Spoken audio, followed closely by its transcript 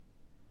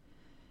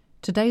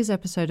Today's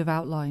episode of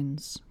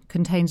Outlines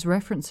contains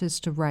references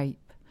to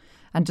rape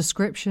and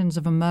descriptions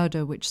of a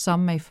murder which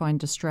some may find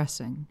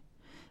distressing,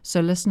 so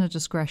listener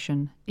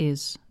discretion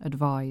is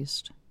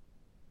advised.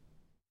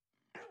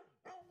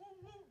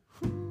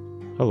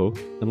 Hello,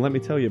 and let me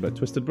tell you about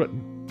Twisted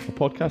Britain, a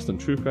podcast on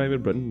true crime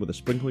in Britain with a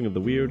sprinkling of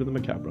the weird and the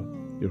macabre.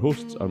 Your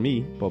hosts are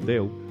me, Bob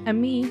Dale. And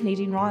me,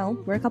 Nadine Royal.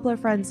 We're a couple of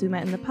friends who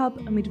met in the pub,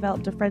 and we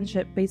developed a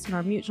friendship based on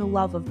our mutual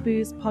love of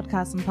booze,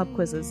 podcasts and pub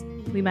quizzes.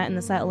 We met in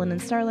the Settle Inn in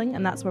Stirling,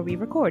 and that's where we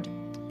record.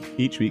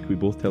 Each week we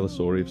both tell a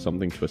story of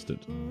something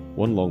twisted.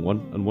 One long one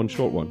and one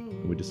short one,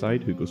 and we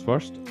decide who goes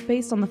first.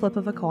 Based on the flip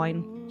of a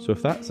coin. So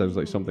if that sounds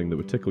like something that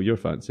would tickle your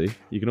fancy,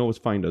 you can always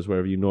find us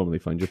wherever you normally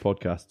find your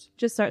podcasts.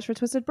 Just search for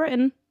Twisted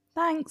Britain.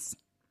 Thanks.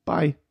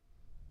 Bye.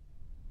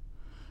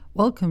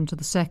 Welcome to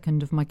the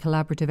second of my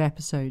collaborative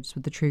episodes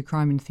with the true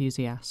crime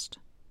enthusiast.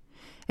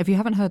 If you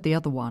haven't heard the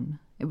other one,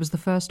 it was the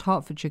first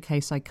Hertfordshire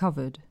case I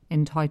covered,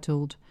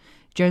 entitled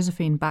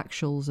Josephine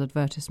Backshall's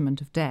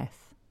Advertisement of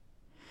Death.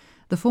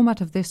 The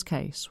format of this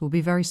case will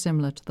be very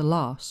similar to the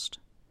last.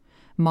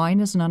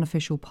 Mine is an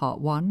unofficial part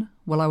 1,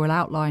 where I will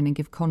outline and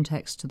give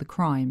context to the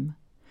crime.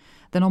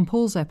 Then on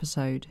Paul's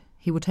episode,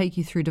 he will take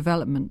you through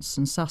developments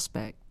and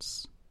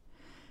suspects.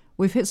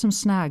 We've hit some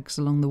snags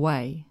along the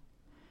way.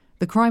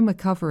 The crime we're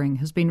covering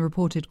has been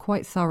reported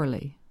quite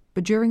thoroughly,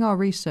 but during our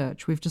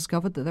research we've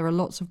discovered that there are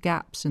lots of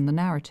gaps in the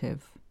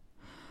narrative.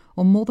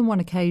 On more than one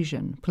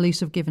occasion,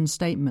 police have given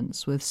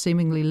statements with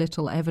seemingly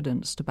little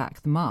evidence to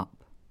back them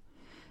up.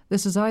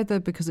 This is either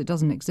because it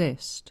doesn't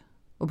exist,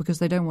 or because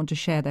they don't want to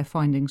share their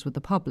findings with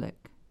the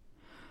public.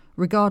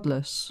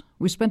 Regardless,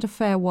 we've spent a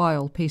fair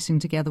while piecing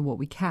together what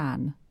we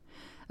can,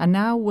 and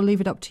now we'll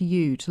leave it up to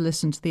you to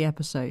listen to the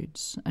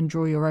episodes and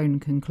draw your own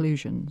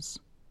conclusions.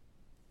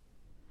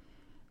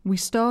 We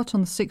start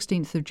on the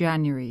 16th of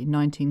January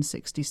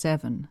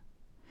 1967.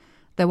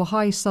 There were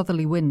high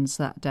southerly winds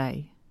that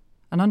day,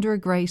 and under a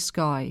grey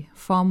sky,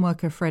 farm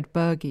worker Fred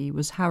Berge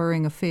was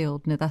harrowing a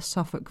field near the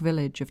Suffolk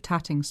village of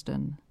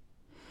Tattingstone.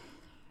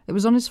 It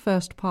was on his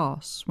first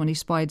pass when he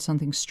spied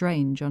something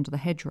strange under the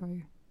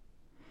hedgerow.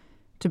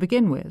 To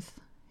begin with,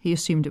 he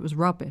assumed it was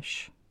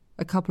rubbish,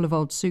 a couple of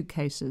old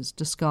suitcases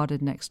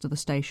discarded next to the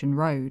station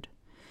road,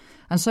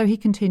 and so he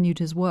continued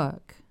his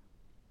work,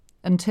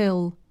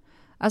 until,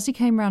 as he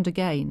came round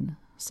again,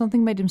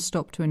 something made him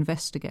stop to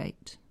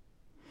investigate.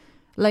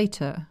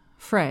 Later,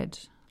 Fred,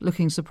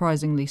 looking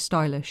surprisingly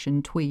stylish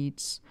in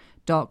tweeds,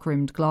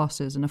 dark-rimmed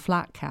glasses and a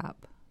flat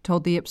cap,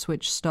 told the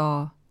Ipswich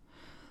Star,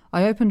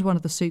 "I opened one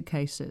of the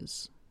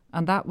suitcases,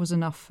 and that was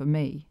enough for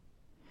me."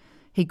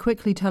 He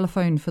quickly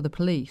telephoned for the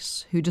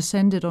police, who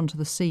descended onto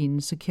the scene,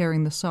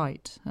 securing the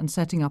site and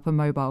setting up a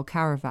mobile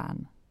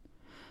caravan.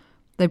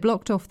 They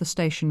blocked off the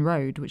station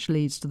road which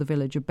leads to the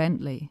village of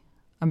Bentley,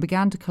 and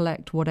began to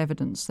collect what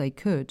evidence they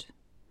could.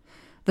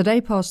 The day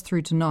passed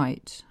through to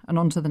night and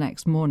on to the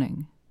next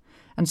morning,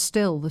 and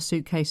still the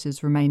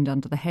suitcases remained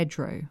under the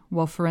hedgerow,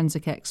 while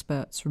forensic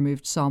experts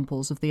removed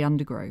samples of the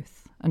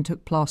undergrowth and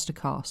took plaster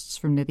casts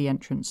from near the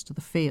entrance to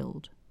the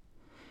field.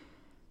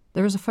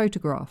 There is a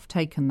photograph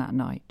taken that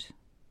night.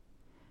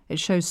 It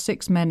shows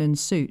 6 men in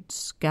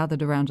suits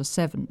gathered around a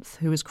 7th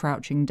who is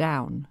crouching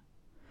down.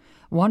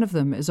 One of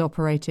them is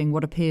operating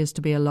what appears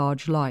to be a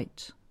large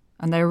light,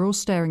 and they are all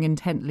staring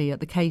intently at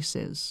the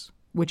cases,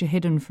 which are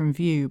hidden from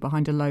view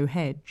behind a low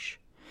hedge,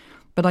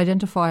 but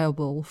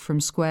identifiable from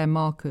square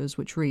markers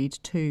which read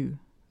 2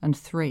 and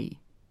 3.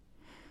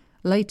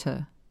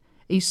 Later,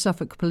 East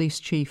Suffolk Police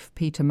Chief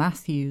Peter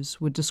Matthews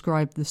would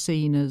describe the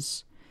scene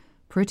as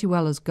pretty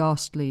well as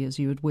ghastly as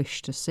you would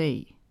wish to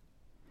see.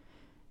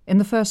 In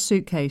the first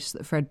suitcase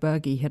that Fred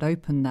Berge had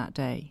opened that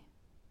day,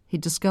 he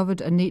discovered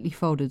a neatly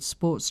folded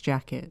sports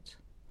jacket,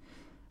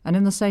 and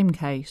in the same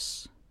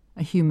case,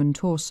 a human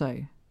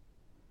torso.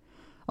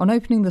 On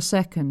opening the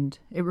second,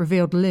 it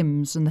revealed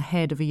limbs and the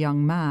head of a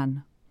young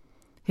man.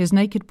 His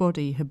naked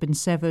body had been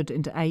severed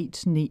into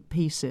 8 neat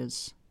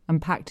pieces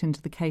and packed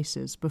into the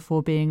cases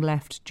before being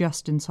left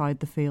just inside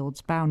the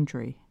field's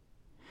boundary.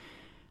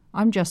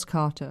 I'm Jess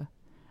Carter,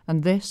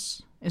 and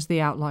this is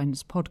the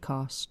Outlines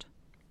podcast.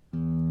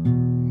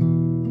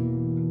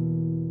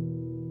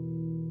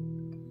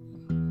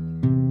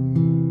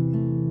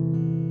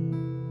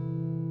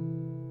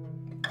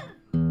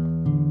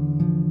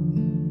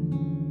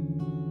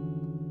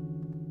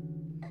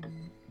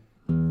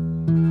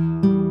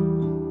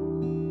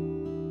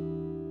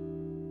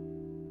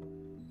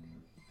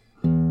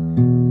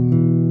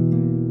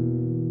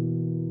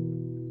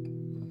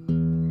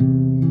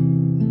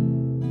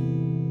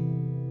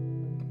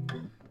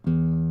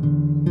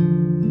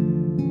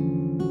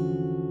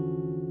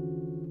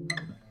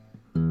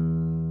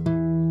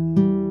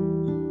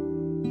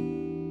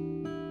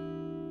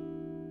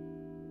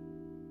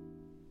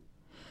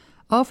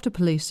 After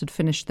police had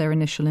finished their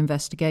initial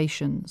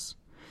investigations,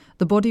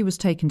 the body was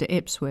taken to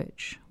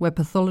Ipswich, where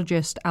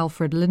pathologist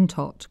Alfred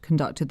Lintott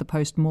conducted the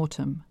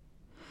post-mortem.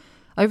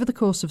 Over the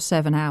course of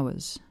 7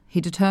 hours, he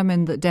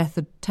determined that death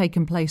had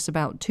taken place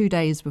about 2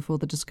 days before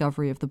the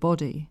discovery of the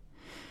body,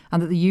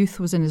 and that the youth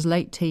was in his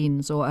late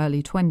teens or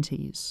early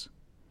 20s.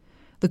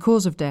 The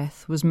cause of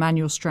death was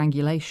manual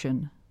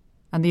strangulation,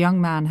 and the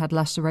young man had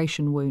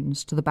laceration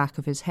wounds to the back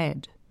of his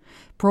head,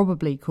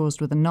 probably caused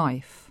with a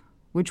knife,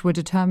 which were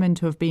determined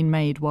to have been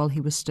made while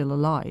he was still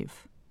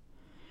alive.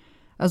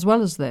 As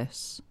well as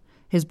this,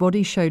 his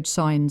body showed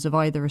signs of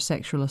either a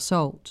sexual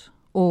assault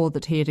or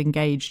that he had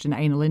engaged in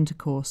anal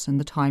intercourse in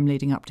the time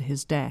leading up to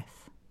his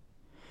death.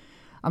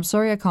 I'm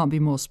sorry I can't be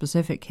more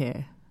specific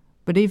here,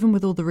 but even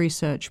with all the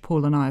research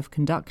Paul and I have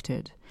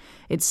conducted,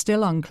 it's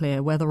still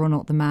unclear whether or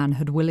not the man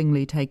had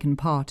willingly taken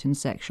part in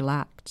sexual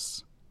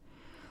acts.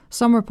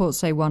 Some reports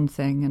say one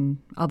thing and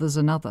others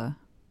another.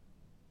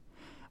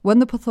 When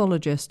the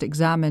pathologist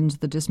examined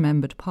the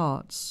dismembered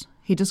parts,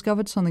 he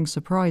discovered something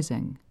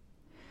surprising.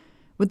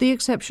 With the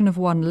exception of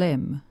one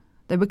limb,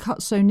 they were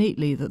cut so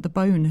neatly that the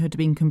bone had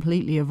been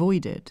completely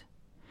avoided.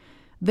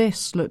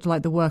 This looked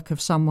like the work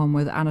of someone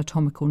with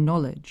anatomical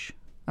knowledge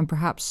and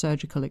perhaps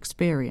surgical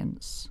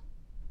experience.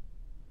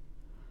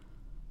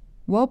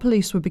 While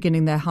police were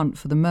beginning their hunt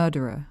for the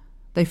murderer,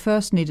 they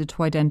first needed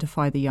to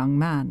identify the young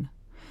man,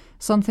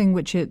 something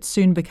which it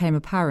soon became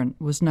apparent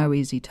was no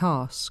easy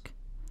task.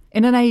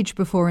 In an age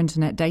before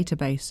internet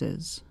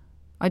databases,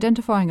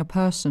 identifying a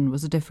person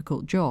was a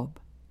difficult job.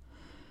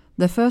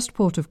 Their first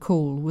port of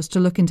call was to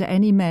look into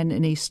any men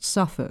in East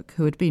Suffolk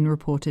who had been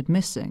reported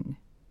missing.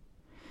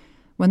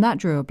 When that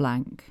drew a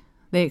blank,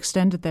 they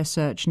extended their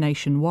search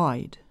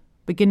nationwide,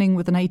 beginning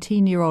with an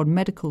 18-year-old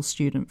medical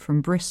student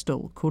from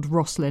Bristol called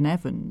Roslyn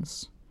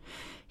Evans.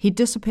 He'd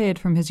disappeared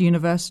from his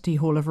university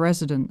hall of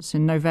residence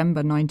in November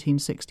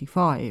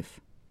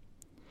 1965.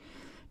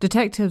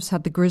 Detectives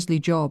had the grisly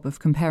job of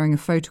comparing a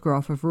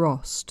photograph of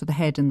Ross to the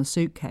head in the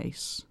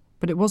suitcase,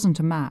 but it wasn't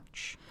a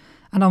match,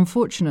 and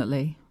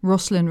unfortunately,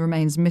 Roslyn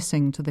remains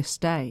missing to this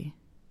day.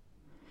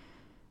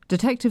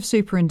 Detective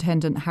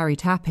Superintendent Harry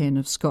Tappin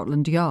of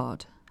Scotland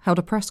Yard held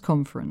a press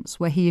conference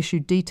where he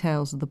issued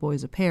details of the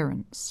boy's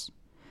appearance.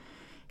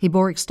 He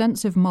bore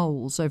extensive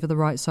moles over the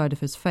right side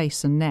of his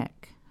face and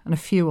neck, and a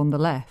few on the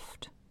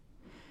left.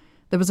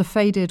 There was a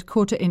faded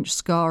 1/4-inch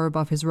scar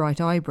above his right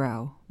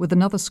eyebrow, with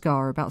another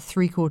scar about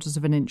 3/4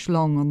 of an inch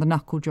long on the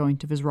knuckle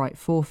joint of his right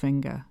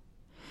forefinger.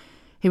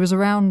 He was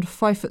around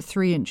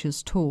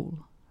 5'3"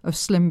 tall, of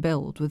slim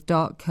build with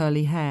dark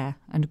curly hair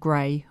and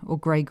grey or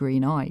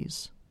grey-green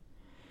eyes.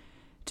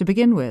 To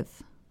begin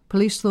with,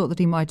 police thought that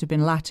he might have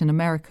been Latin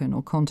American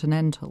or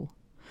continental,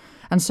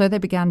 and so they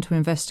began to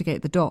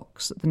investigate the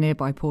docks at the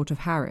nearby port of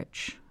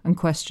Harwich and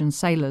question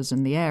sailors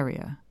in the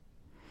area.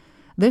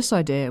 This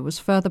idea was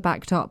further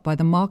backed up by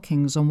the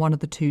markings on one of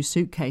the 2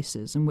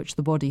 suitcases in which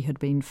the body had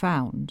been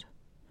found.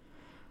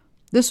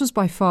 This was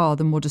by far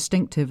the more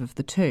distinctive of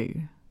the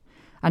 2,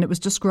 and it was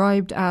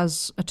described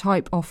as a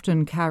type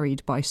often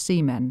carried by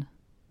seamen.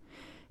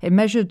 It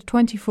measured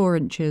 24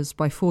 inches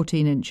by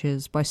 14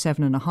 inches by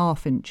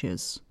 7.5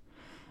 inches,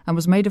 and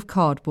was made of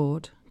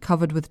cardboard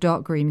covered with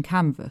dark green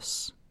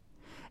canvas.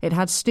 It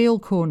had steel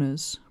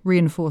corners,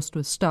 reinforced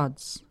with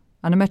studs,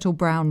 and a metal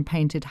brown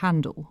painted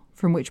handle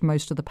from which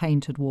most of the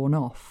paint had worn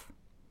off.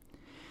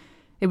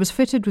 It was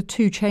fitted with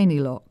 2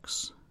 chainy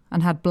locks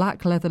and had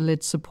black leather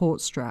lid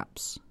support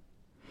straps.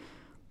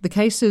 The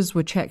cases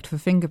were checked for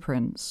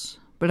fingerprints,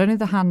 but only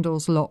the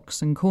handles,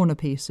 locks and corner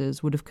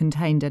pieces would have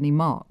contained any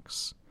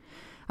marks,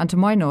 and to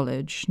my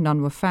knowledge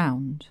none were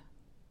found.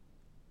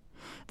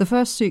 The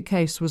first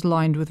suitcase was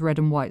lined with red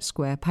and white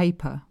square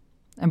paper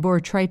and bore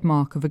a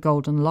trademark of a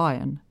golden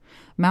lion,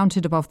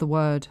 mounted above the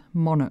word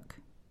Monarch.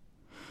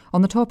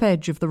 On the top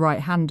edge of the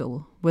right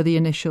handle were the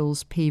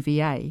initials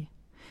PVA,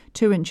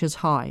 2 inches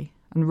high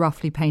and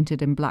roughly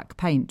painted in black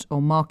paint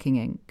or marking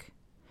ink.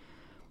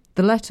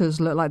 The letters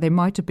looked like they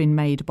might have been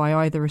made by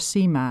either a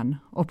seaman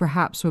or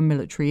perhaps were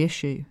military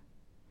issue.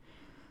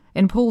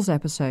 In Paul's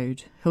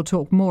episode, he'll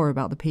talk more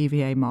about the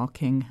PVA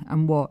marking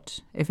and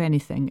what, if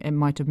anything, it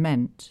might have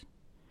meant.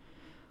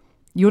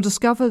 You'll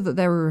discover that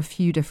there are a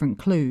few different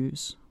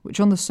clues,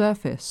 which on the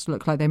surface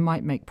look like they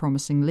might make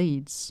promising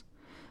leads,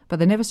 but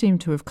they never seem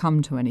to have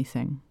come to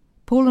anything.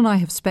 Paul and I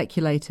have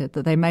speculated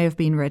that they may have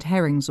been red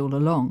herrings all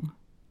along.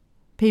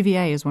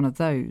 PVA is one of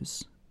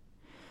those.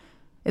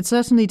 It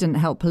certainly didn't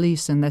help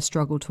police in their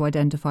struggle to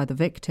identify the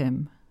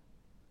victim,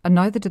 and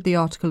neither did the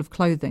article of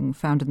clothing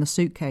found in the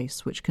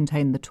suitcase which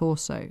contained the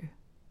torso.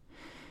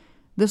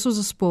 This was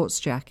a sports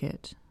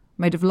jacket,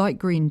 made of light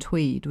green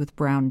tweed with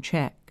brown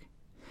check.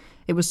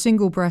 It was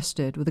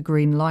single-breasted with a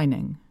green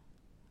lining.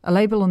 A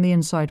label on the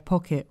inside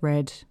pocket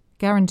read,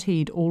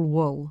 "Guaranteed all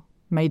wool,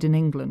 made in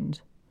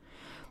England."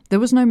 There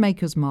was no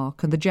maker's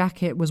mark, and the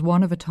jacket was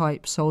one of a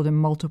type sold in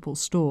multiple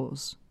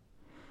stores.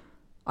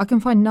 I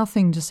can find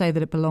nothing to say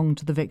that it belonged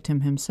to the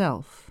victim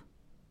himself.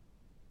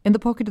 In the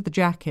pocket of the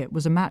jacket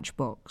was a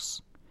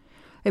matchbox.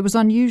 It was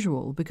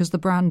unusual because the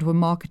brand were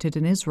marketed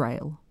in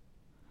Israel.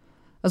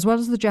 As well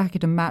as the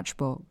jacket and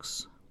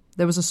matchbox,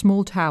 there was a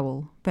small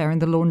towel bearing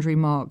the laundry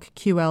mark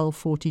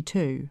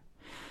QL42,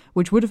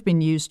 which would have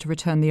been used to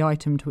return the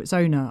item to its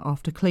owner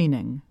after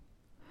cleaning.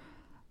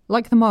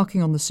 Like the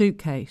marking on the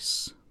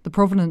suitcase, the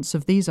provenance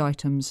of these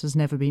items has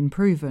never been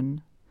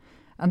proven,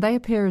 and they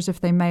appear as if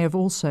they may have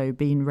also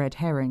been red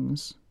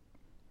herrings.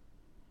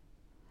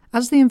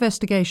 As the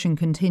investigation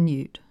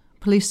continued,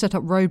 police set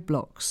up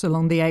roadblocks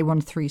along the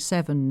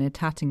A137 near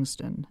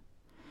Tattingstone.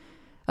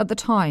 At the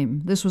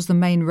time, this was the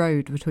main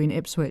road between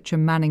Ipswich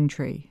and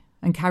Manningtree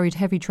and carried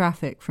heavy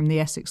traffic from the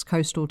Essex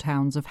coastal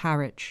towns of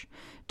Harwich,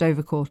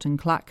 Dovercourt and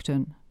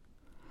Clacton.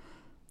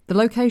 The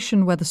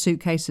location where the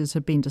suitcases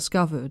had been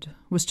discovered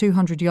was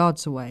 200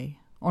 yards away,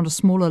 on a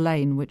smaller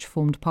lane which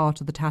formed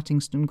part of the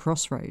Tattingstone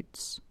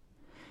crossroads.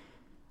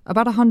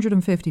 About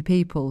 150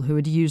 people who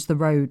had used the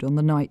road on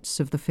the nights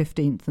of the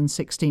 15th and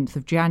 16th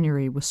of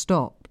January were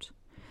stopped,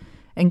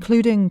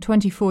 including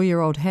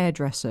 24-year-old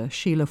hairdresser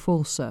Sheila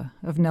Falser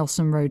of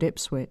Nelson Road,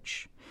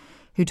 Ipswich,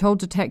 who told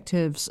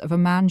detectives of a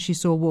man she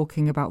saw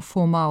walking about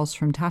 4 miles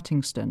from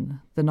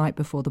Tattingstone the night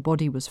before the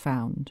body was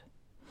found.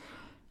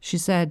 She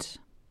said,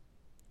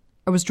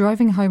 "I was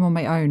driving home on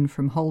my own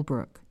from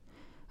Holbrook,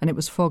 and it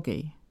was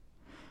foggy.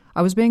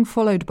 I was being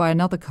followed by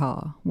another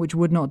car, which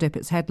would not dip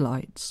its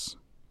headlights.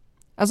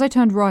 As I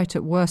turned right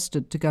at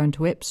Worsted to go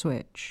into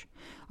Ipswich,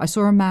 I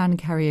saw a man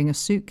carrying a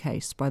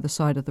suitcase by the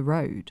side of the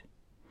road.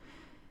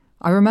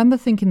 I remember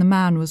thinking the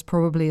man was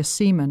probably a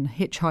seaman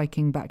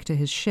hitchhiking back to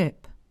his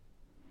ship.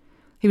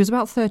 He was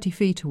about 30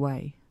 feet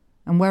away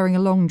and wearing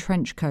a long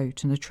trench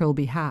coat and a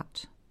trilby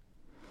hat.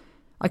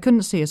 I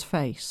couldn't see his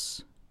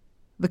face.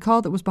 The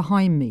car that was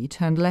behind me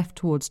turned left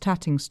towards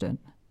Tattingstone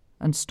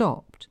and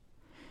stopped.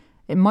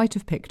 It might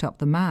have picked up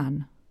the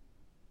man."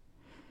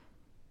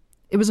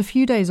 It was a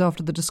few days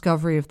after the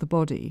discovery of the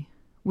body,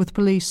 with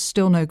police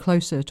still no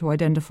closer to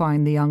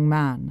identifying the young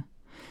man,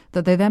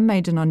 that they then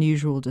made an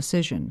unusual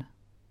decision.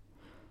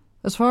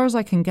 As far as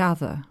I can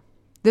gather,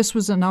 this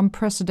was an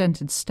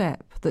unprecedented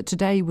step that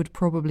today would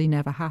probably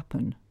never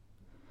happen.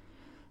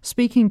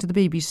 Speaking to the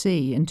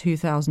BBC in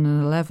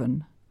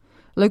 2011,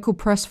 local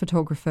press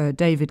photographer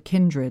David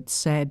Kindred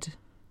said,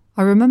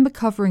 "I remember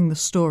covering the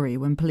story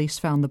when police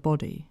found the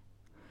body.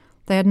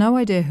 They had no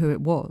idea who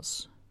it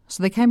was,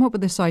 so they came up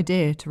with this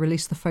idea to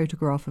release the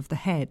photograph of the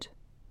head.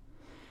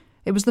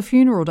 It was the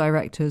funeral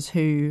directors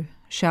who,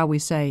 shall we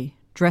say,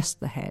 dressed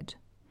the head.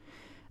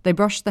 They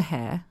brushed the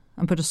hair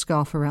and put a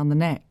scarf around the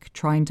neck,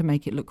 trying to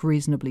make it look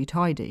reasonably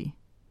tidy.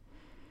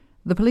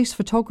 The police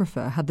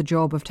photographer had the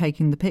job of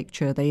taking the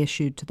picture they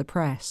issued to the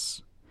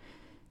press.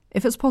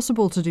 If it's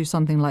possible to do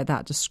something like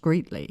that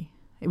discreetly,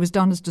 it was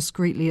done as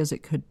discreetly as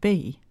it could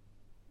be.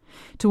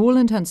 To all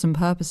intents and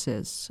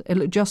purposes, it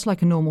looked just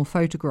like a normal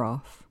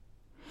photograph.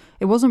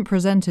 It wasn't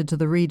presented to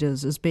the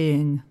readers as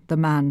being the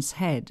man's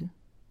head.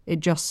 It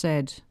just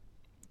said,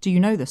 'Do you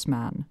know this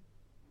man?'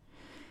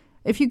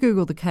 If you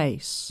Google the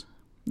case,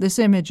 this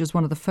image is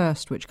one of the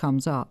first which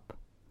comes up.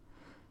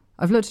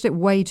 I've looked at it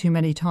way too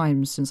many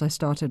times since I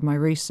started my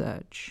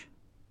research.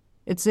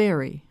 It's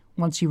eerie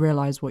once you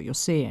realise what you're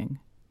seeing.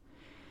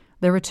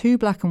 There are 2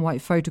 black and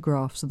white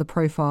photographs of the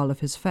profile of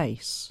his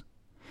face.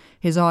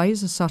 His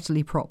eyes are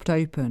subtly propped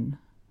open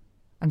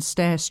and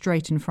stare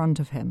straight in front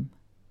of him.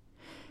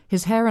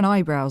 His hair and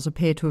eyebrows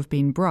appear to have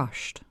been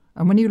brushed,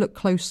 and when you look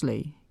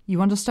closely,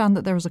 you understand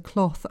that there is a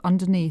cloth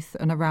underneath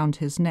and around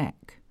his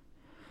neck.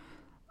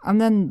 And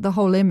then the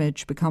whole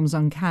image becomes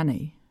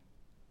uncanny.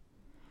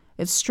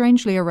 It's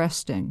strangely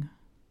arresting,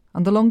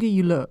 and the longer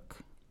you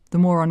look, the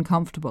more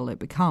uncomfortable it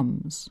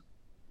becomes.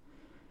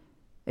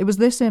 It was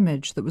this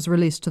image that was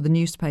released to the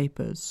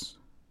newspapers,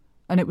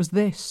 and it was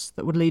this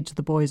that would lead to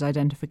the boy's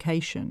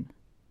identification.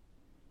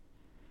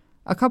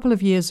 A couple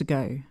of years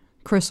ago,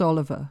 Chris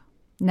Oliver,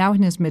 now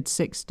in his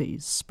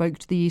mid-60s, spoke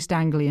to the East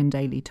Anglian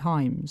Daily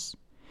Times.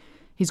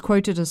 He's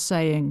quoted as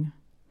saying,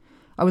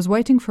 "I was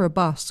waiting for a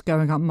bus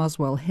going up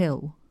Muswell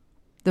Hill.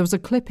 There was a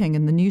clipping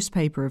in the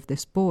newspaper of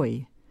this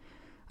boy,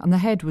 and the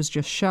head was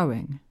just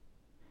showing.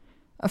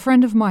 A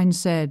friend of mine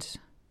said,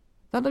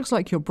 'That looks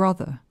like your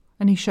brother,'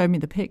 and he showed me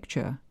the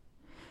picture.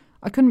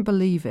 I couldn't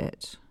believe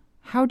it.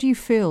 How do you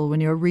feel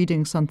when you're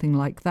reading something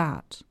like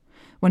that,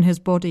 when his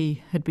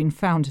body had been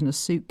found in a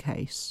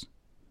suitcase?"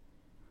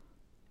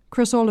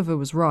 Chris Oliver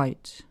was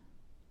right.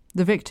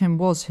 The victim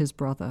was his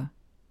brother.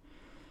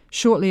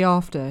 Shortly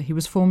after, he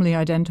was formally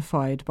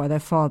identified by their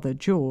father,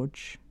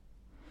 George.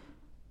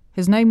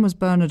 His name was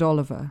Bernard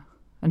Oliver,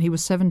 and he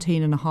was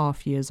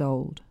 17.5 years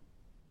old.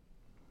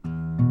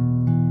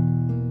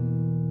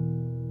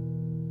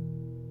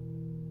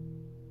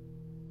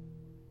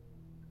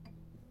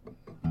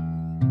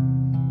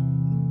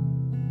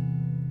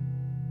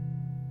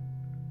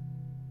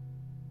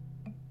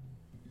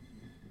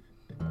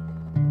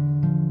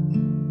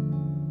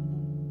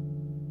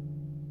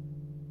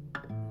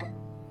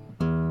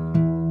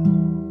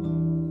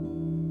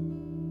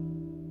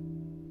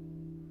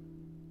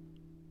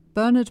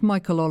 Bernard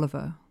Michael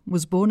Oliver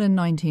was born in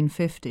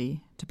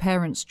 1950 to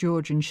parents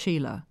George and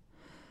Sheila,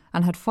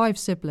 and had 5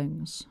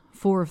 siblings,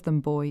 4 of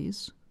them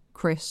boys,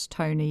 Chris,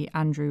 Tony,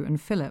 Andrew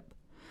and Philip,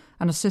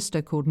 and a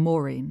sister called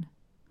Maureen.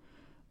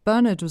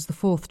 Bernard was the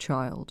 4th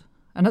child,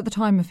 and at the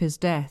time of his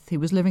death he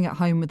was living at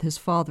home with his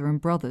father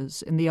and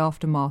brothers in the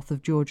aftermath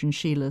of George and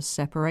Sheila's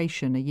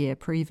separation a year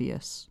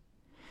previous.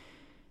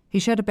 He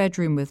shared a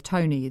bedroom with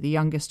Tony, the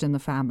youngest in the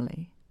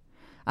family,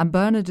 and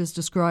Bernard is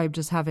described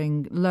as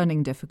having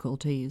learning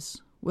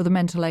difficulties, with a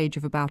mental age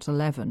of about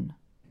 11.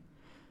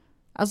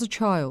 As a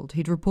child,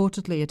 he'd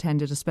reportedly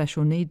attended a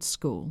special needs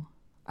school,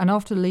 and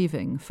after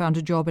leaving, found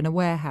a job in a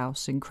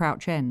warehouse in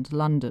Crouch End,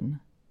 London.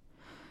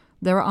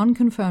 There are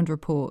unconfirmed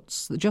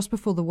reports that just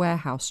before the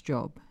warehouse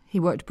job, he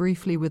worked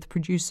briefly with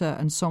producer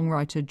and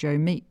songwriter Joe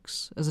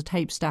Meeks as a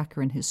tape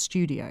stacker in his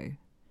studio.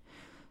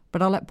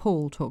 But I'll let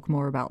Paul talk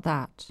more about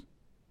that.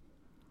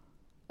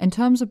 In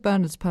terms of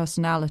Bernard's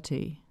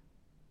personality,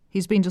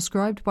 he's been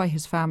described by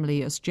his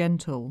family as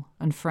gentle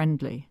and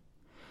friendly,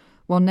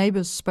 while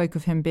neighbours spoke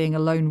of him being a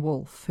lone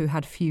wolf who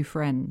had few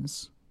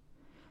friends.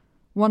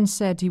 One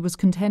said he was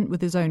content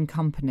with his own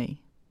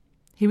company.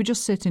 He would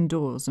just sit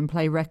indoors and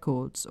play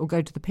records or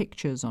go to the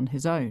pictures on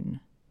his own.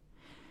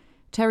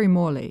 Terry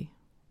Morley,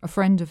 a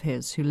friend of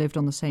his who lived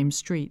on the same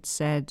street,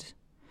 said,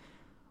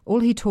 "All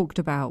he talked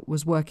about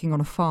was working on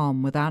a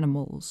farm with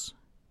animals.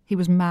 He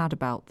was mad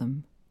about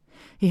them.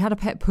 He had a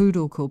pet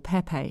poodle called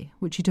Pepe,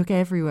 which he took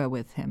everywhere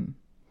with him.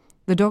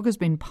 The dog has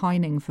been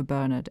pining for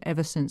Bernard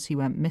ever since he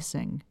went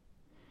missing."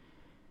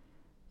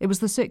 It was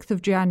the 6th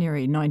of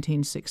January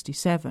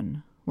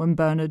 1967 when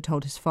Bernard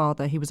told his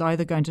father he was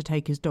either going to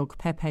take his dog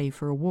Pepe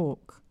for a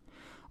walk,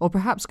 or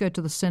perhaps go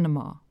to the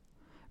cinema,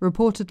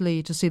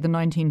 reportedly to see the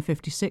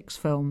 1956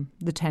 film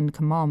The 10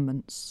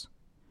 Commandments.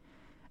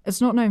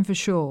 It's not known for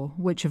sure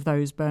which of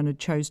those Bernard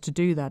chose to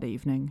do that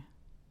evening,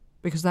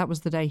 because that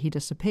was the day he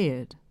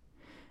disappeared,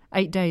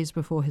 8 days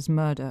before his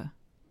murder,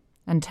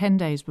 and 10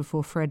 days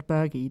before Fred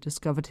Berge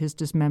discovered his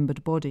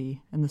dismembered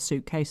body in the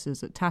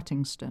suitcases at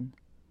Tattingstone.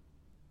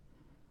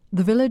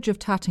 The village of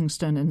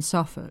Tattingstone in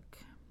Suffolk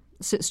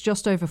sits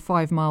just over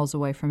 5 miles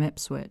away from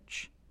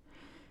Ipswich.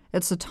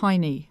 It's a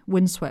tiny,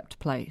 windswept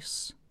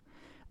place.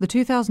 The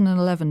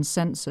 2011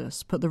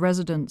 census put the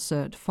residents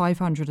at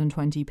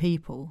 520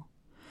 people,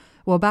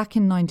 while back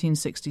in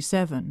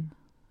 1967,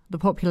 the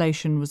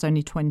population was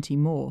only 20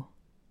 more.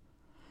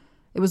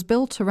 It was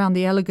built around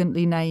the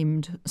elegantly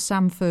named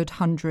Samford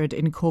Hundred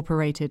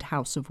Incorporated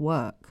House of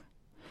Work,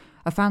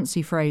 a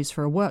fancy phrase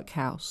for a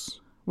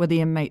workhouse, where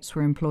the inmates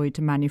were employed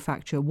to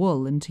manufacture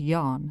wool into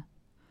yarn.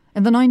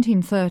 In the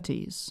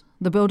 1930s,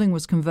 the building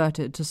was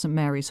converted to St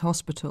Mary's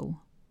Hospital,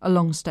 a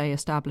long-stay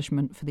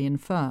establishment for the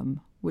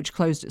infirm, which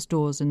closed its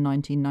doors in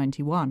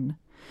 1991,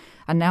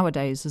 and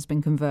nowadays has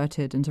been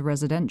converted into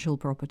residential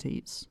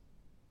properties.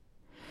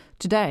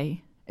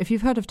 Today, if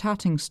you've heard of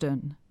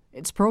Tattingstone,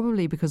 it's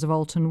probably because of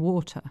Alton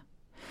Water,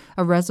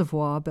 a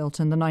reservoir built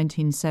in the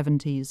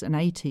 1970s and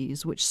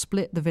 80s which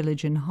split the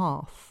village in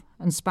half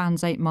and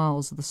spans 8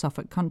 miles of the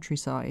Suffolk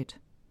countryside.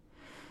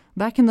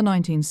 Back in the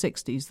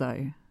 1960s,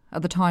 though,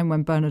 at the time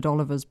when Bernard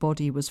Oliver's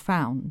body was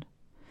found,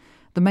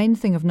 the main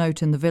thing of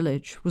note in the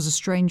village was a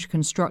strange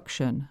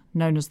construction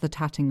known as the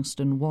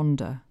Tattingstone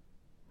Wonder.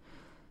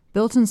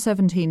 Built in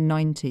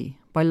 1790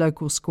 by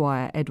local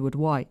squire Edward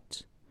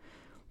White,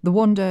 the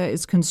Wonder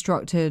is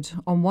constructed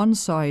on one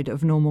side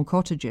of normal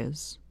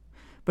cottages,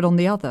 but on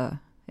the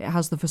other it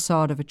has the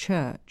facade of a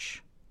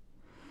church.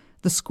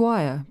 The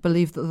squire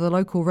believed that the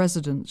local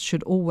residents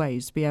should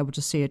always be able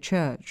to see a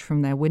church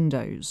from their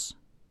windows.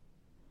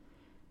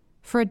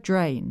 Fred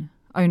Drain,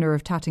 owner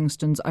of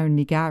Tattingstone's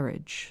only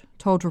garage,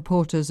 told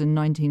reporters in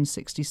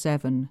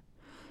 1967,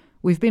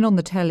 "We've been on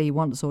the telly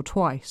once or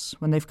twice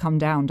when they've come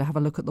down to have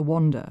a look at the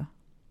Wonder,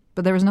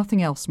 but there is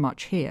nothing else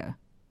much here."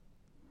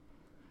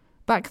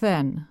 Back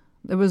then,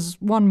 there was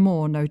one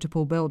more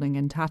notable building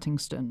in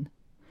Tattingstone.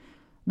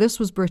 This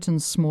was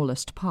Britain's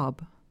smallest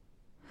pub.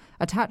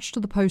 Attached to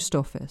the post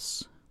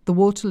office, the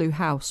Waterloo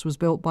House was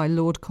built by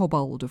Lord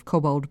Cobbold of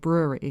Cobbold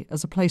Brewery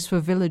as a place for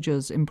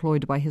villagers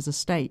employed by his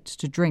estate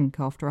to drink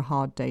after a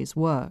hard day's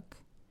work.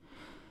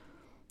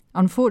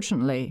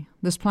 Unfortunately,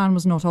 this plan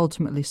was not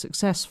ultimately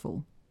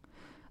successful.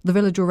 The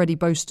village already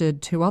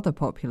boasted 2 other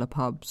popular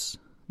pubs,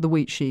 the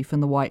Wheatsheaf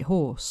and the White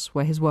Horse,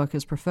 where his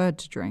workers preferred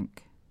to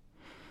drink.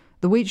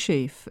 The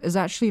Wheatsheaf is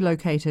actually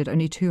located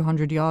only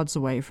 200 yards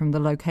away from the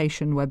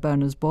location where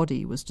Bernard's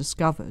body was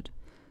discovered.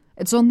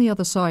 It's on the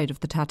other side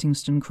of the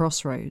Tattingstone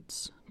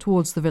crossroads,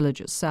 towards the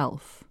village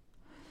itself.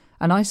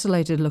 An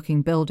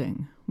isolated-looking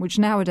building, which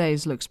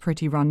nowadays looks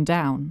pretty run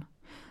down,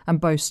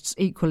 and boasts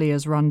equally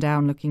as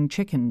run-down-looking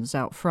chickens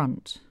out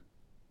front.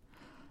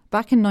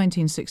 Back in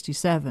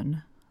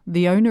 1967,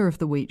 the owner of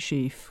the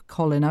Wheatsheaf,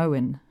 Colin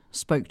Owen,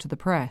 spoke to the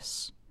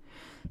press.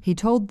 He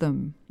told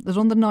them that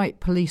on the night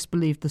police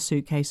believed the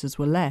suitcases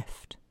were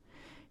left,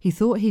 he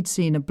thought he'd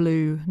seen a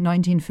blue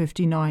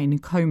 1959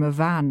 Coma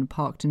van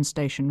parked in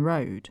Station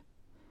Road.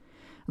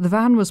 The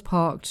van was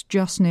parked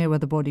just near where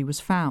the body was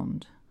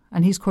found,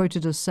 and he's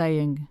quoted as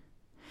saying,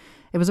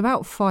 "It was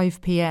about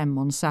 5 p.m.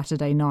 on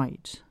Saturday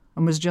night,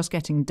 and was just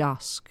getting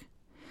dusk.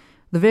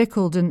 The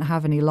vehicle didn't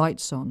have any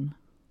lights on.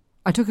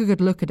 I took a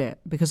good look at it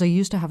because I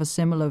used to have a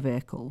similar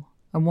vehicle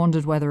and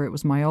wondered whether it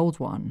was my old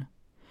one.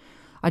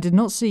 I did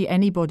not see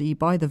anybody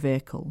by the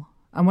vehicle,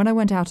 and when I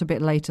went out a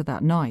bit later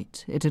that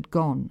night, it had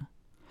gone.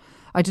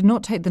 I did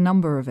not take the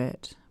number of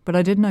it, but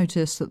I did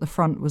notice that the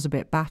front was a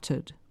bit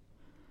battered.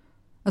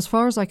 As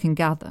far as I can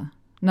gather,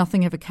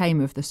 nothing ever came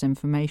of this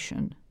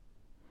information."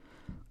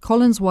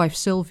 Colin's wife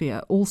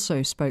Sylvia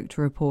also spoke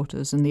to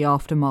reporters in the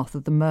aftermath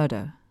of the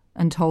murder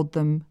and told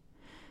them,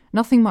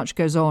 "Nothing much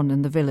goes on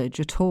in the village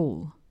at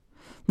all.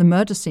 The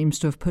murder seems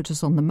to have put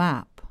us on the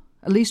map.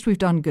 At least we've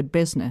done good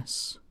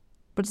business.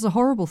 But it's a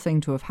horrible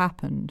thing to have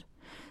happened.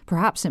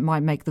 Perhaps it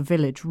might make the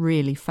village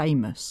really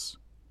famous."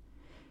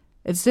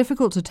 It's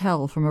difficult to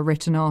tell from a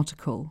written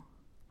article,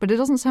 but it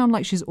doesn't sound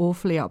like she's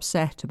awfully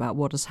upset about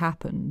what has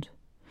happened.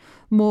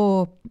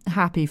 More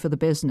happy for the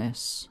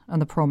business and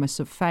the promise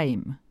of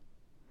fame.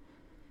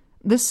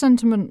 This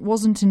sentiment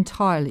wasn't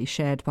entirely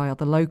shared by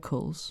other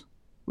locals,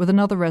 with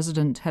another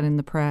resident telling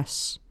the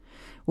press,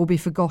 "Will be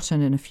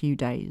forgotten in a few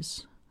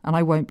days, and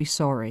I won't be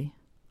sorry.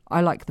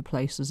 I like the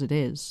place as it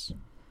is."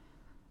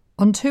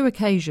 On 2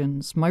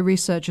 occasions, my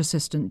research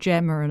assistant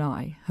Gemma and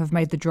I have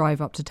made the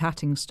drive up to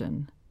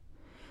Tattingstone.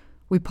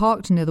 We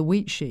parked near the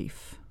wheat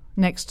sheaf,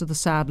 next to the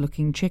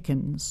sad-looking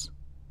chickens.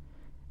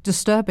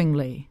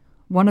 Disturbingly,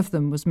 one of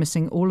them was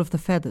missing all of the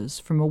feathers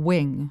from a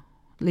wing,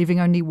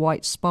 leaving only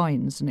white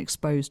spines and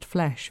exposed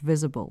flesh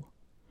visible.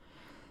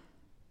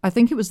 I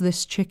think it was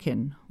this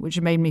chicken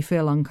which made me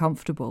feel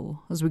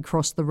uncomfortable as we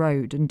crossed the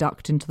road and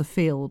ducked into the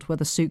field where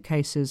the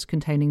suitcases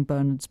containing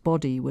Bernard's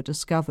body were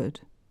discovered.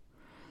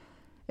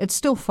 It's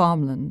still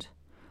farmland,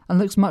 and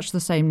looks much the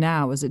same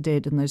now as it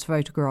did in those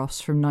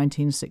photographs from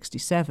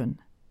 1967.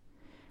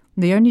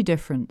 The only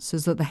difference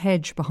is that the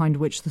hedge behind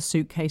which the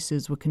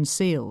suitcases were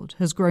concealed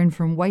has grown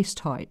from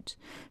waist height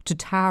to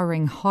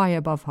towering high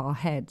above our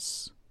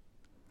heads.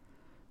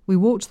 We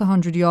walked the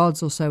 100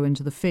 yards or so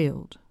into the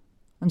field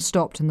and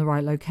stopped in the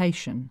right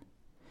location.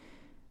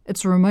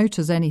 It's remote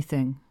as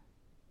anything.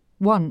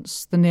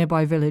 Once, the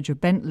nearby village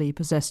of Bentley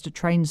possessed a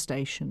train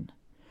station,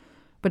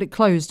 but it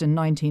closed in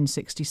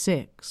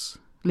 1966,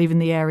 leaving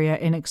the area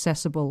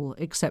inaccessible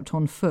except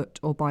on foot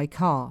or by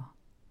car.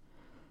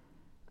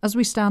 As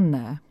we stand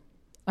there,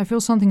 I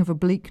feel something of a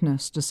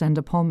bleakness descend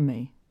upon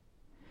me.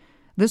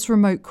 This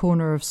remote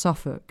corner of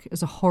Suffolk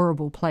is a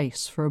horrible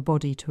place for a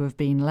body to have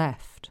been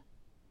left.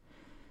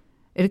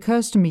 It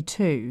occurs to me,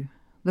 too,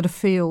 that a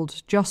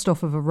field just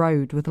off of a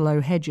road with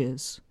low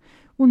hedges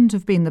wouldn't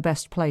have been the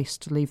best place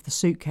to leave the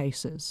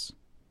suitcases.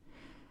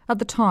 At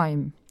the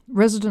time,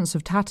 residents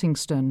of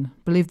Tattingstone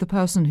believed the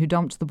person who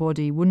dumped the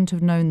body wouldn't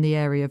have known the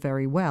area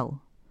very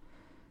well.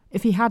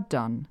 If he had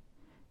done,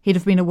 he'd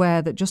have been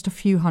aware that just a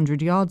few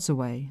 100 yards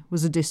away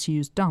was a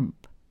disused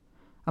dump,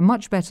 a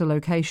much better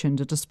location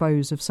to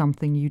dispose of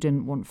something you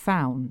didn't want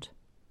found.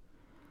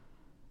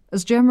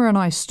 As Gemma and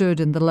I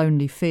stood in the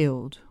lonely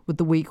field, with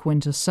the weak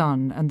winter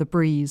sun and the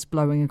breeze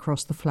blowing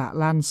across the flat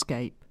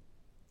landscape,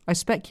 I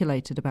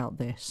speculated about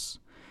this,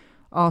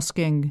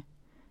 asking,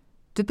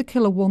 did the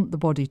killer want the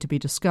body to be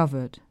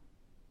discovered?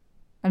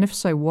 And if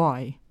so,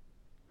 why?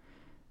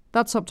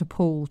 That's up to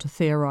Paul to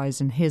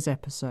theorise in his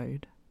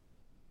episode.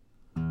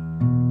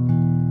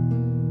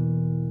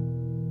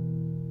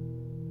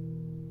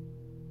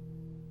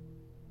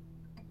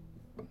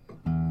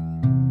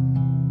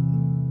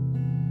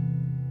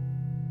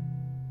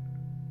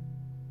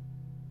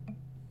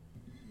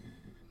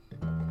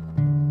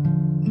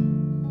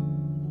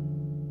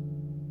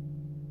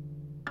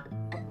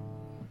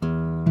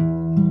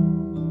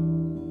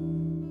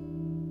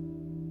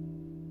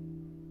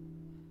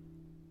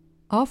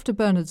 After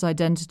Bernard's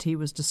identity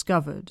was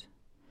discovered,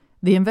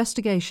 the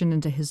investigation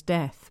into his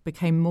death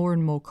became more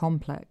and more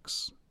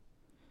complex.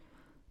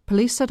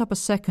 Police set up a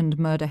second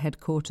murder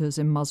headquarters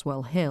in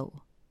Muswell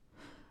Hill,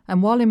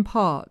 and while in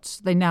part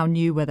they now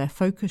knew where their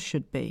focus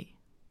should be,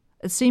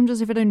 it seemed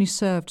as if it only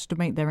served to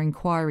make their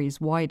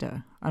inquiries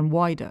wider and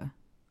wider.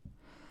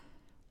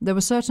 There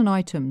were certain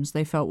items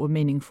they felt were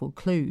meaningful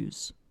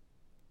clues: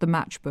 the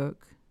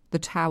matchbook, the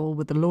towel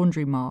with the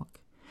laundry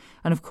mark,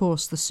 and of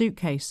course the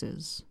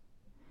suitcases.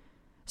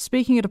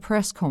 Speaking at a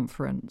press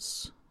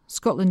conference,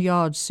 Scotland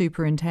Yard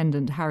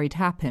Superintendent Harry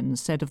Tappin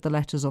said of the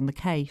letters on the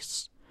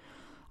case,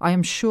 "I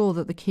am sure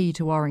that the key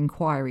to our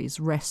inquiries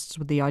rests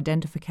with the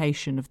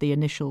identification of the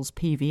initials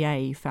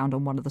PVA found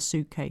on one of the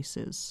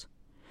suitcases.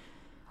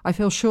 I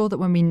feel sure that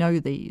when we know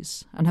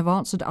these and have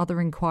answered other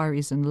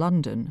inquiries in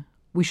London,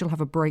 we shall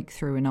have a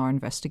breakthrough in our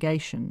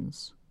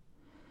investigations."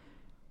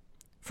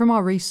 From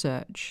our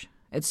research,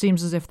 it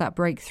seems as if that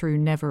breakthrough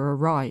never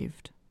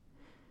arrived,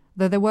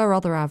 though there were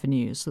other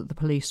avenues that the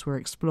police were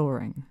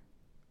exploring.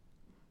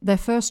 Their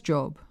first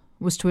job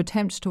was to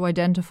attempt to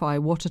identify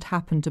what had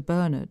happened to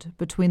Bernard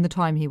between the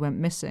time he went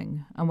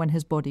missing and when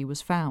his body was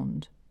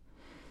found.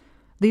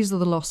 These are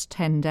the lost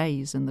 10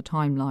 days in the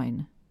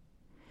timeline.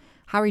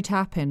 Harry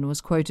Tappin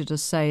was quoted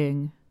as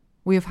saying,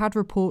 "We have had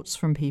reports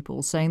from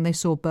people saying they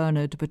saw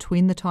Bernard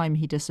between the time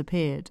he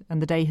disappeared and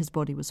the day his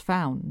body was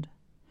found.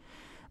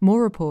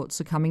 More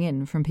reports are coming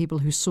in from people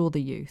who saw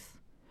the youth.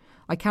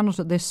 I cannot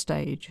at this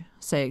stage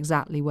say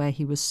exactly where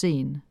he was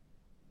seen."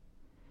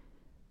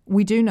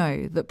 We do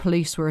know that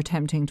police were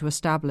attempting to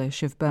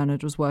establish if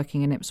Bernard was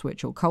working in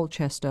Ipswich or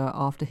Colchester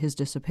after his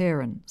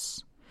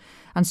disappearance,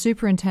 and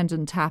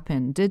Superintendent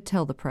Tappin did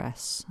tell the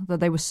press that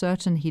they were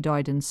certain he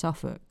died in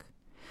Suffolk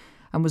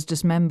and was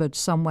dismembered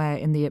somewhere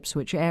in the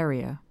Ipswich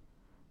area.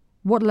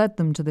 What led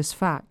them to this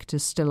fact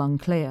is still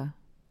unclear.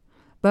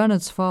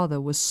 Bernard's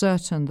father was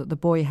certain that the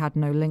boy had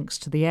no links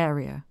to the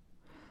area,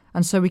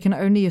 and so we can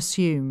only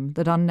assume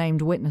that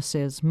unnamed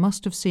witnesses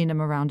must have seen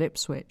him around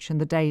Ipswich in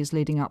the days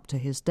leading up to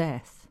his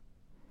death.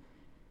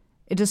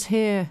 It is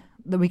here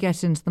that we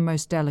get into the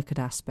most delicate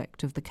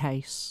aspect of the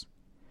case,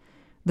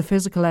 the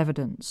physical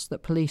evidence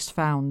that police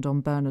found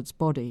on Bernard's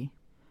body.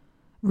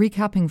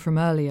 Recapping from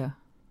earlier,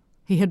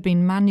 he had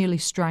been manually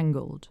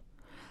strangled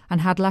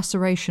and had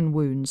laceration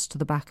wounds to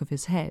the back of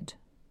his head.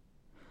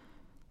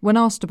 When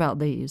asked about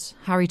these,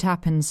 Harry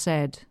Tappin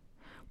said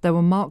there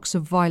were marks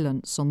of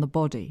violence on the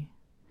body.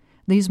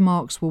 These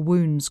marks were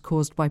wounds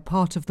caused by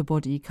part of the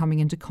body coming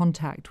into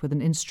contact with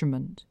an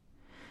instrument.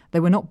 They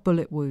were not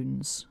bullet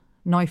wounds,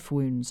 knife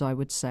wounds, I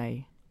would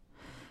say.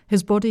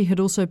 His body had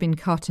also been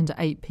cut into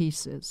 8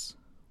 pieces,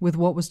 with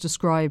what was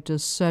described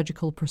as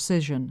surgical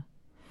precision.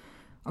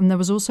 And there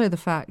was also the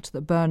fact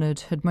that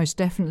Bernard had most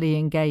definitely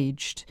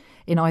engaged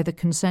in either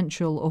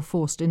consensual or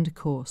forced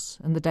intercourse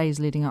in the days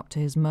leading up to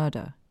his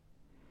murder.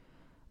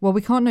 While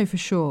we can't know for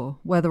sure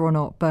whether or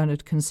not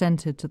Bernard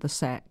consented to the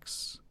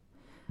sex,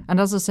 and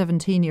as a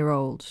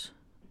 17-year-old,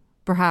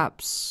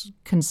 perhaps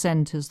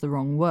consent is the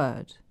wrong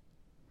word,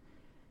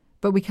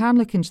 but we can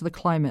look into the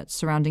climate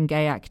surrounding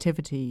gay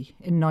activity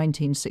in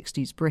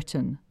 1960s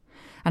Britain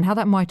and how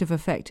that might have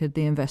affected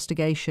the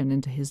investigation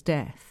into his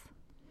death.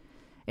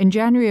 In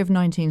January of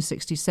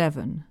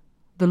 1967,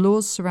 the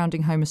laws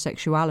surrounding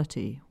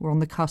homosexuality were on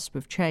the cusp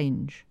of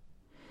change.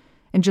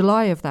 In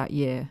July of that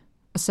year,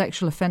 a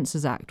Sexual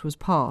Offences Act was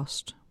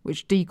passed,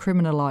 which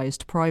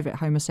decriminalised private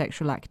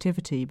homosexual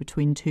activity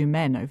between 2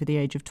 men over the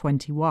age of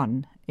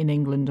 21 in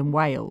England and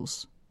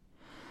Wales.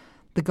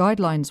 The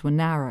guidelines were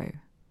narrow.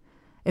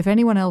 If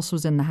anyone else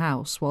was in the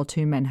house while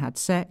 2 men had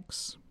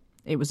sex,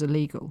 it was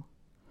illegal.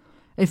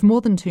 If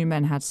more than 2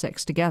 men had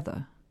sex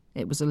together,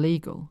 it was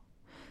illegal.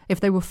 If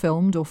they were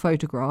filmed or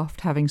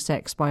photographed having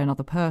sex by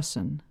another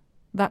person,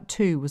 that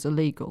too was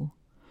illegal.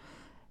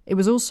 It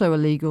was also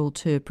illegal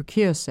to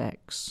procure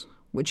sex,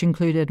 which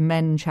included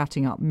men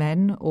chatting up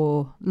men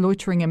or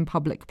loitering in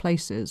public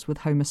places with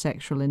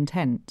homosexual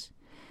intent,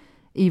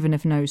 even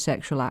if no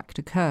sexual act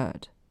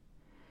occurred.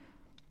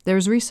 There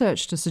is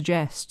research to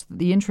suggest that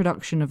the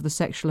introduction of the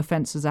Sexual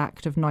Offences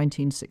Act of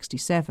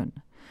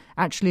 1967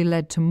 actually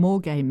led to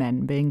more gay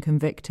men being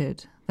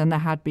convicted than there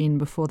had been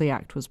before the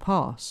act was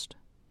passed.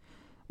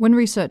 When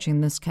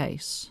researching this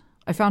case,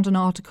 I found an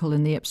article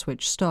in the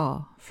Ipswich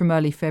Star from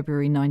early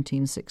February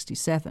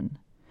 1967,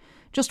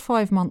 just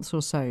 5 months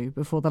or so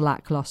before the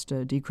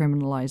lacklustre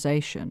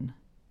decriminalisation.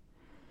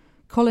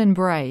 Colin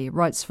Bray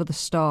writes for the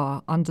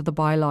Star under the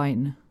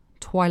byline,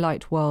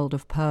 "Twilight World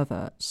of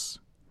Perverts."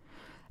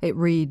 It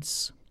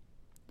reads,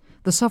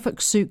 "The Suffolk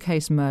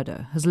Suitcase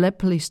murder has led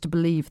police to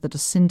believe that a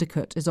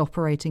syndicate is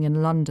operating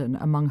in London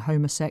among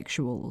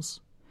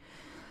homosexuals.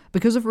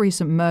 Because of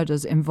recent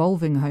murders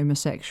involving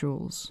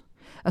homosexuals,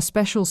 a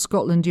special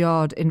Scotland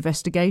Yard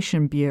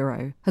investigation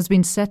bureau has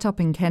been set up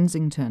in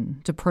Kensington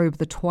to probe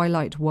the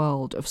twilight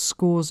world of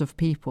scores of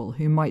people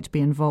who might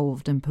be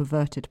involved in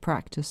perverted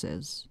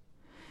practices.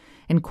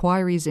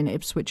 Inquiries in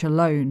Ipswich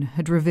alone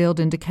had revealed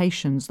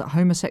indications that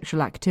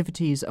homosexual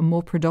activities are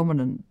more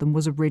predominant than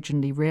was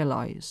originally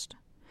realised.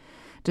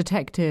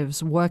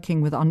 Detectives working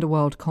with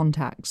underworld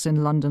contacts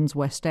in London's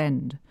West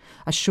End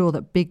are sure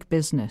that big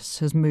business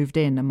has moved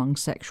in among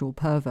sexual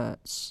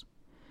perverts.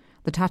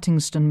 The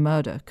Tattingstone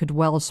murder could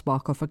well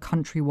spark off a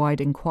countrywide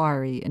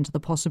inquiry into the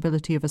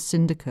possibility of a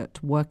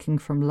syndicate working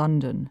from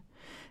London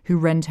who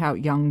rent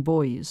out young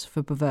boys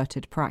for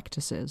perverted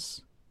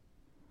practices."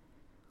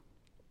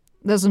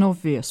 There's an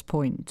obvious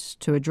point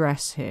to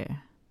address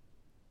here.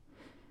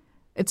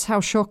 It's how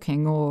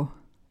shocking, or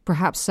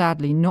perhaps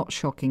sadly not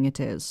shocking it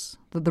is,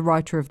 that the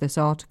writer of this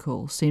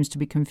article seems to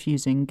be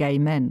confusing gay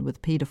men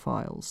with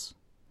paedophiles.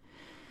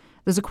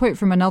 There's a quote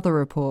from another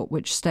report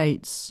which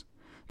states,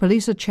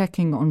 "Police are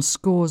checking on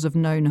scores of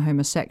known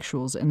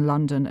homosexuals in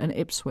London and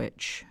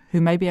Ipswich who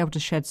may be able to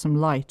shed some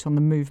light on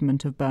the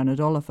movement of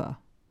Bernard Oliver."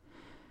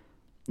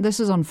 This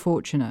is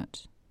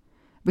unfortunate,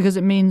 because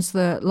it means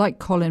that, like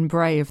Colin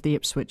Bray of the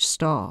Ipswich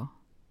Star,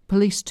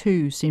 police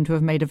too seem to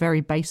have made a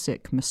very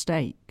basic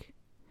mistake.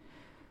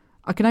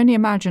 I can only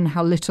imagine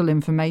how little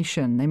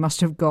information they must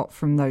have got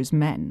from those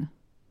men.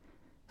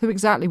 Who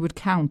exactly would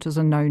count as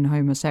a known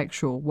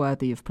homosexual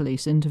worthy of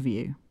police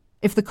interview?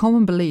 If the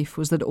common belief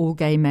was that all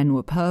gay men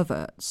were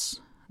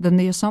perverts, then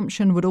the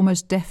assumption would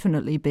almost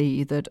definitely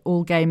be that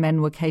all gay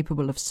men were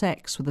capable of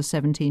sex with a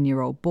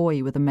 17-year-old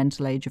boy with a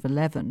mental age of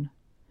 11.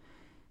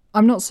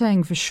 I'm not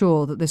saying for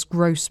sure that this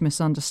gross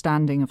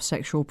misunderstanding of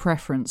sexual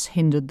preference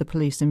hindered the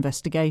police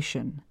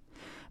investigation,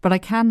 but I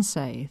can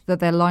say that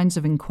their lines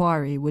of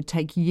inquiry would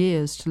take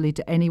years to lead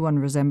to anyone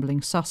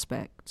resembling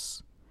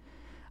suspects,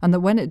 and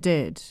that when it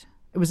did,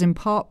 it was in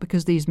part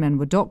because these men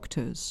were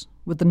doctors,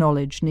 with the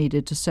knowledge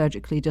needed to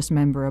surgically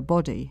dismember a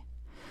body,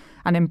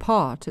 and in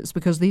part it's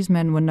because these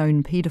men were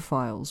known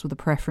paedophiles with a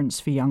preference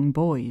for young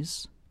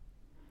boys.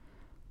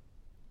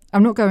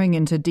 I'm not going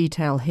into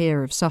detail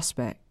here of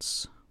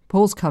suspects.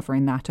 Paul's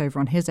covering that over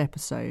on his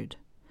episode,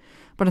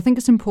 But I think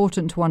it's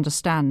important to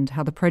understand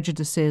how the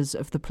prejudices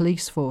of the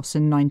police force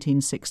in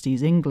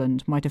 1960s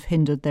England might have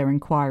hindered their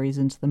inquiries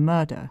into the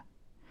murder.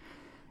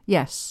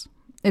 Yes,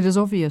 it is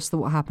obvious that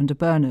what happened to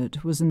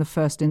Bernard was in the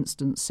first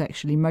instance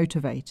sexually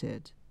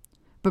motivated.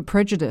 But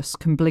prejudice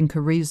can blink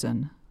a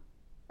reason,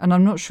 and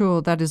I'm not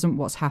sure that isn't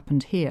what's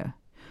happened here.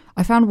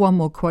 I found one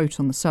more quote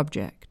on the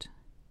subject.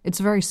 It's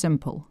very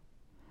simple.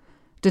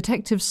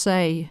 Detectives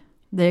say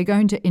they are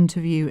going to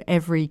interview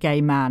every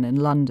gay man in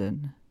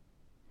London.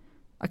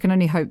 I can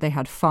only hope they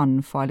had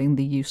fun filing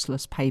the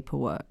useless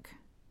paperwork.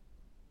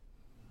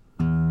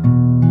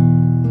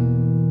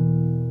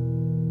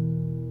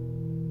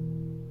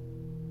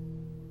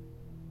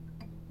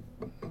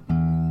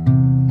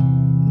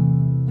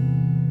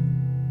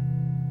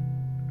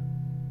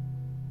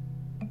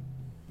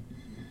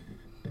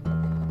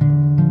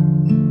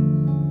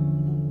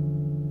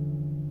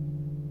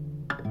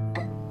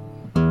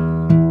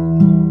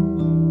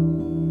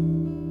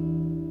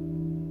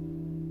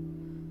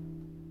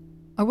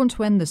 I want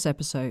to end this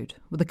episode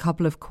with a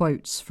couple of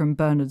quotes from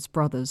Bernard's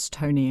brothers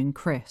Tony and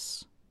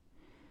Chris.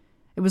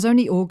 It was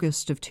only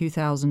August of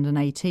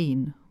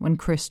 2018 when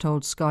Chris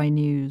told Sky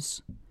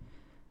News,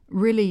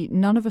 "Really,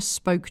 none of us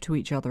spoke to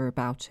each other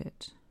about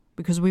it,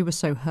 because we were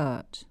so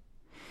hurt.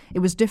 It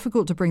was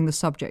difficult to bring the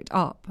subject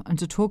up and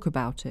to talk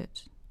about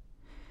it.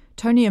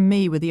 Tony and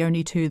me were the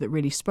only two that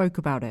really spoke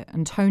about it,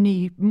 and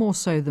Tony more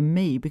so than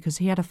me because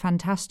he had a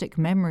fantastic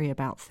memory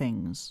about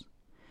things.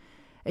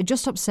 It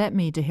just upset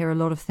me to hear a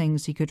lot of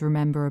things he could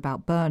remember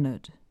about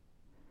Bernard.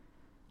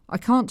 I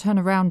can't turn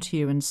around to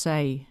you and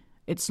say,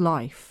 it's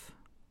life,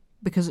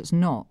 because it's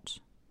not.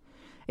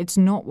 It's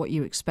not what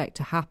you expect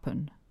to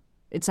happen.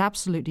 It's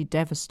absolutely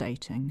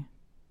devastating."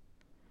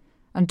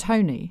 And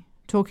Tony,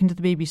 talking to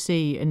the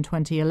BBC in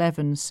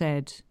 2011,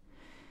 said,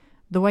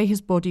 "The way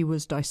his body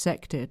was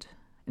dissected,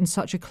 in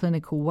such a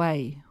clinical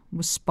way,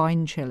 was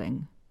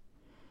spine-chilling.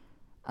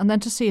 And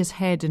then to see his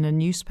head in a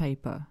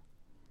newspaper,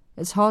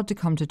 it's hard to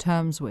come to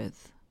terms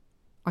with.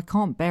 I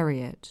can't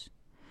bury it.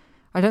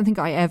 I don't think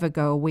I ever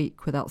go a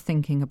week without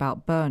thinking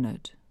about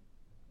Bernard.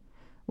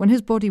 When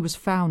his body was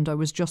found, I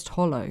was just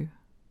hollow.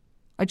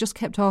 I just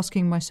kept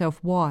asking myself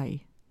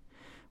why.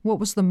 What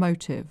was the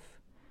motive?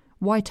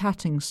 Why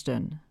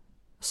Tattingstone?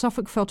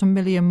 Suffolk felt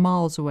 1,000,000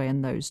 miles away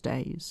in those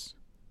days.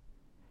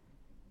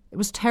 It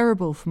was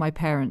terrible for my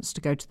parents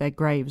to go to their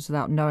graves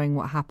without knowing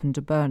what happened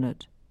to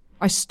Bernard.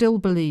 I still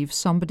believe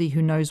somebody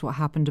who knows what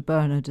happened to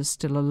Bernard is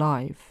still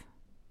alive.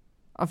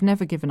 I've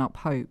never given up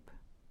hope."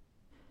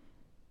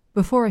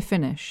 Before I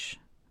finish,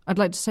 I'd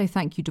like to say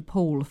thank you to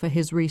Paul for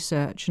his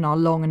research and our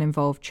long and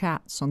involved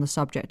chats on the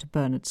subject of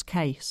Bernard's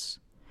case.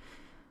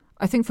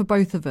 I think for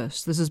both of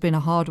us this has been a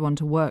hard one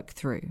to work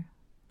through.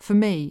 For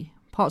me,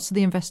 parts of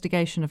the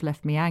investigation have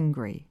left me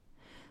angry,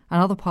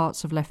 and other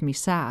parts have left me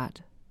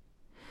sad.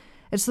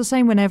 It's the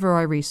same whenever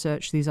I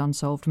research these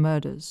unsolved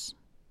murders,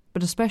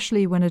 but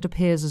especially when it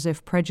appears as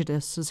if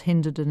prejudice has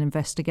hindered an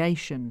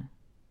investigation.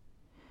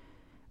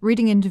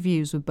 Reading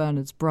interviews with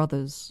Bernard's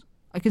brothers,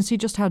 I can see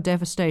just how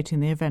devastating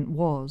the event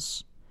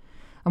was.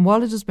 And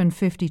while it has been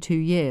 52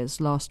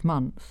 years last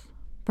month,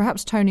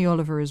 perhaps Tony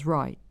Oliver is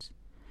right.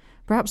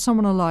 Perhaps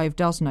someone alive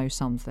does know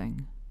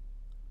something.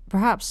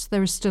 Perhaps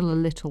there is still a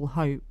little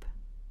hope.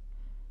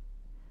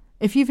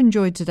 If you've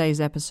enjoyed today's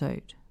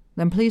episode,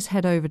 then please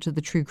head over to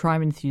The True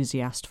Crime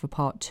Enthusiast for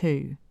part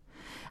 2.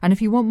 And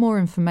if you want more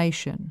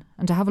information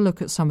and to have a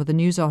look at some of the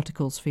news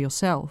articles for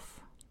yourself,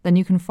 then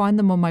you can find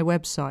them on my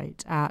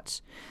website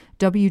at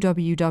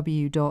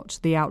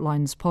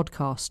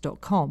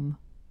www.theoutlinespodcast.com.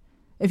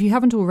 If you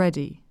haven't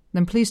already,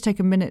 then please take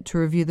a minute to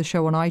review the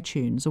show on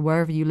iTunes or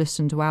wherever you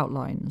listen to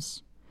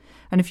Outlines.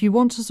 And if you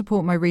want to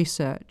support my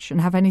research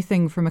and have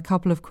anything from a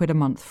couple of quid a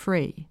month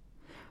free,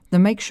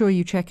 then make sure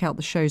you check out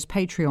the show's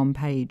Patreon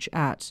page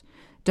at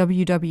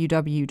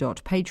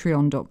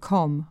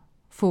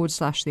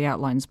www.patreon.com/The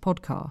Outlines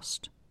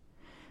Podcast.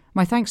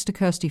 My thanks to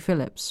Kirsty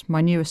Phillips,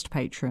 my newest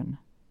patron,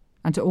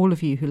 and to all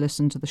of you who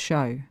listen to the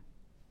show.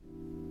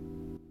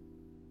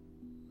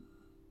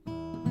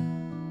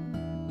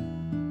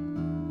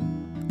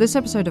 This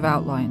episode of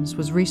Outlines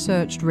was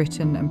researched,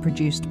 written and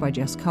produced by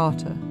Jess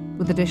Carter,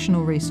 with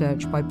additional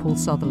research by Paul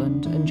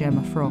Sutherland and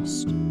Gemma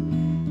Frost.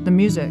 The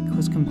music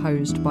was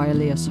composed by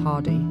Elias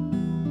Hardy.